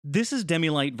This is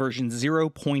Demilight version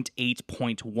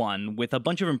 0.8.1 with a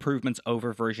bunch of improvements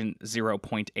over version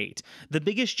 0.8. The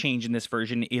biggest change in this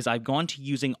version is I've gone to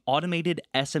using automated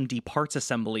SMD parts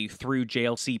assembly through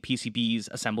JLC PCB's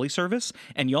assembly service,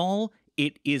 and y'all,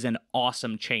 it is an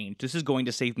awesome change. This is going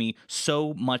to save me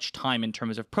so much time in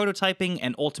terms of prototyping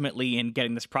and ultimately in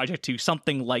getting this project to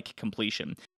something like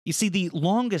completion. You see, the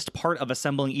longest part of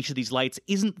assembling each of these lights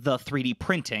isn't the 3D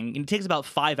printing. It takes about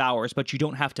 5 hours, but you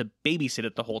don't have to babysit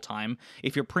it the whole time.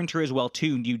 If your printer is well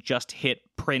tuned, you just hit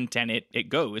print and it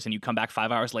goes, and you come back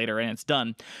 5 hours later and it's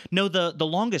done. No, the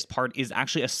longest part is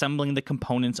actually assembling the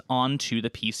components onto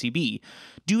the PCB.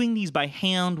 Doing these by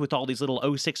hand with all these little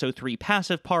 0603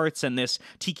 passive parts and this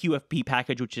TQFP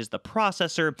package, which is the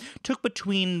processor, took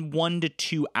between 1 to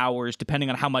 2 hours,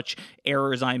 depending on how much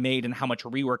errors I made and how much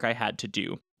rework I had to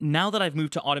do. Now that I've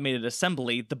moved to automated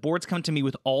assembly, the boards come to me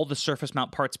with all the surface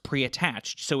mount parts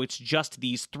pre-attached, so it's just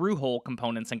these through-hole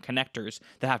components and connectors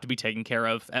that have to be taken care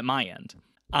of at my end.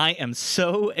 I am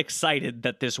so excited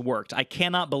that this worked. I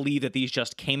cannot believe that these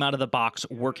just came out of the box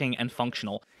working and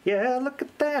functional. Yeah, look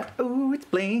at that. Ooh, it's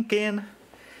blinking.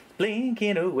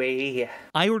 Blinking away.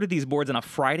 I ordered these boards on a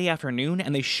Friday afternoon,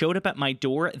 and they showed up at my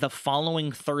door the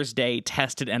following Thursday,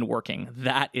 tested and working.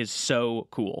 That is so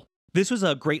cool. This was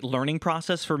a great learning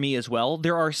process for me as well.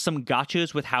 There are some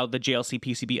gotchas with how the JLC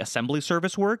PCB assembly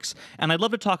service works, and I'd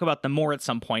love to talk about them more at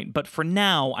some point, but for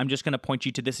now, I'm just going to point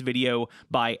you to this video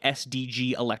by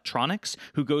SDG Electronics,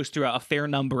 who goes through a fair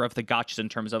number of the gotchas in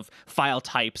terms of file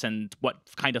types and what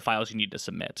kind of files you need to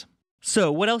submit.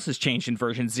 So, what else has changed in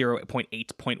version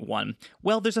 0.8.1?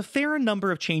 Well, there's a fair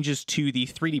number of changes to the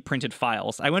 3D printed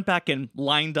files. I went back and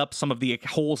lined up some of the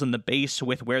holes in the base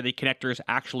with where the connectors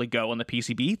actually go on the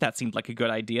PCB. That seemed like a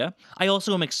good idea. I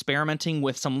also am experimenting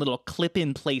with some little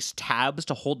clip-in-place tabs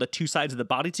to hold the two sides of the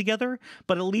body together,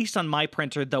 but at least on my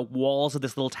printer, the walls of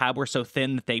this little tab were so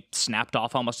thin that they snapped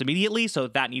off almost immediately, so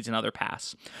that needs another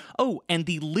pass. Oh, and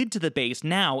the lid to the base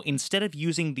now, instead of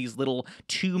using these little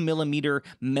 2mm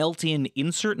melt-in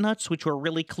insert nuts, which were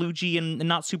really kludgy and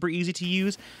not super easy to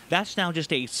use, that's now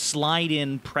just a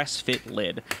slide-in press-fit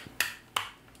lid.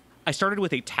 I started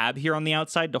with a tab here on the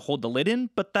outside to hold the lid in,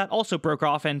 but that also broke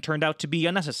off and turned out to be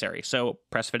unnecessary, so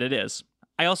press-fit it is.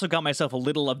 I also got myself a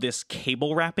little of this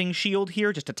cable wrapping shield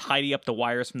here just to tidy up the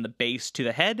wires from the base to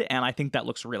the head, and I think that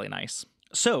looks really nice.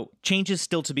 So, changes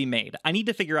still to be made. I need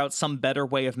to figure out some better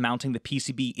way of mounting the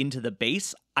PCB into the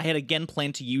base. I had again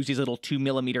planned to use these little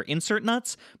 2mm insert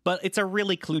nuts, but it's a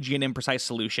really kludgy and imprecise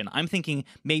solution. I'm thinking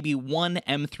maybe one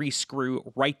M3 screw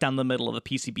right down the middle of the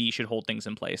PCB should hold things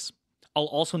in place. I'll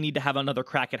also need to have another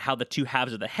crack at how the two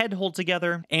halves of the head hold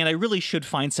together, and I really should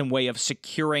find some way of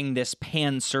securing this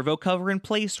pan servo cover in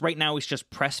place. Right now it's just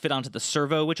press fit onto the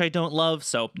servo, which I don't love,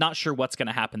 so not sure what's going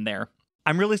to happen there.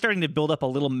 I'm really starting to build up a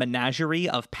little menagerie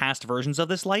of past versions of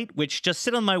this light, which just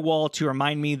sit on my wall to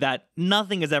remind me that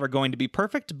nothing is ever going to be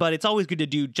perfect, but it's always good to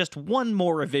do just one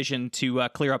more revision to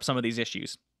clear up some of these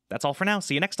issues. That's all for now.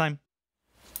 See you next time.